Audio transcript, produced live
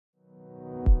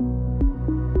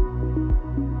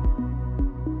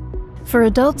For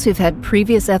adults who've had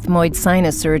previous ethmoid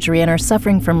sinus surgery and are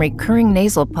suffering from recurring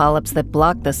nasal polyps that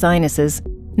block the sinuses,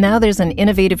 now there's an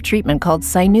innovative treatment called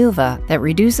SINUVA that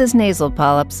reduces nasal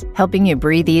polyps, helping you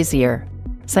breathe easier.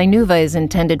 SINUVA is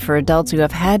intended for adults who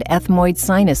have had ethmoid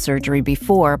sinus surgery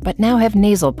before but now have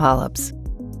nasal polyps.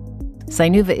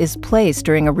 SINUVA is placed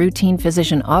during a routine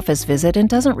physician office visit and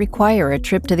doesn't require a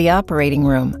trip to the operating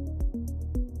room.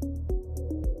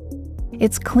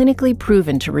 It's clinically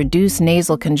proven to reduce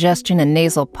nasal congestion and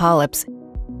nasal polyps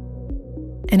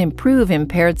and improve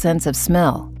impaired sense of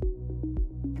smell.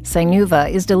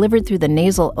 SINUVA is delivered through the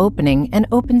nasal opening and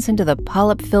opens into the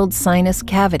polyp-filled sinus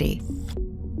cavity.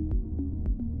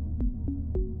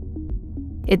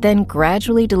 It then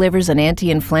gradually delivers an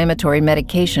anti-inflammatory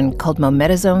medication called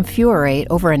mometasone furoate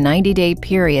over a 90-day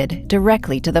period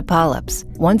directly to the polyps.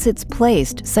 Once it's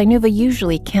placed, SINUVA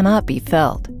usually cannot be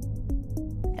felt.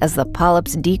 As the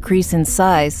polyps decrease in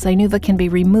size, SINUVA can be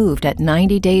removed at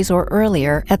 90 days or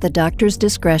earlier at the doctor's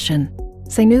discretion.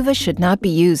 SINUVA should not be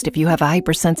used if you have a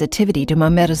hypersensitivity to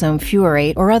mometasone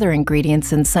furoate or other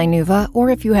ingredients in SINUVA,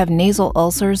 or if you have nasal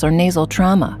ulcers or nasal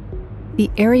trauma. The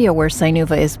area where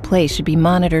SINUVA is placed should be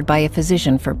monitored by a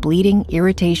physician for bleeding,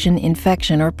 irritation,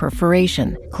 infection, or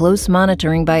perforation. Close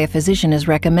monitoring by a physician is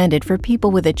recommended for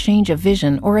people with a change of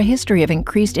vision or a history of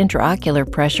increased intraocular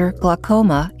pressure,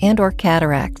 glaucoma, and/or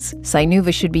cataracts.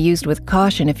 SINUVA should be used with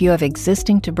caution if you have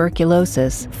existing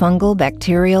tuberculosis, fungal,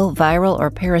 bacterial, viral, or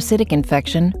parasitic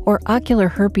infection, or ocular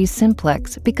herpes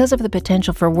simplex because of the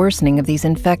potential for worsening of these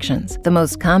infections. The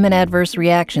most common adverse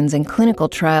reactions in clinical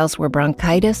trials were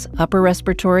bronchitis, upper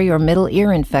respiratory or middle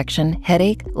ear infection,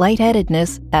 headache,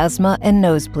 lightheadedness, asthma, and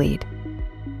nosebleed.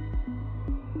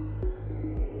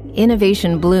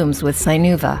 Innovation blooms with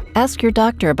SINUVA. Ask your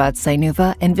doctor about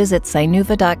SINUVA and visit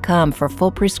sinuva.com for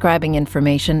full prescribing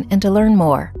information and to learn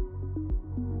more.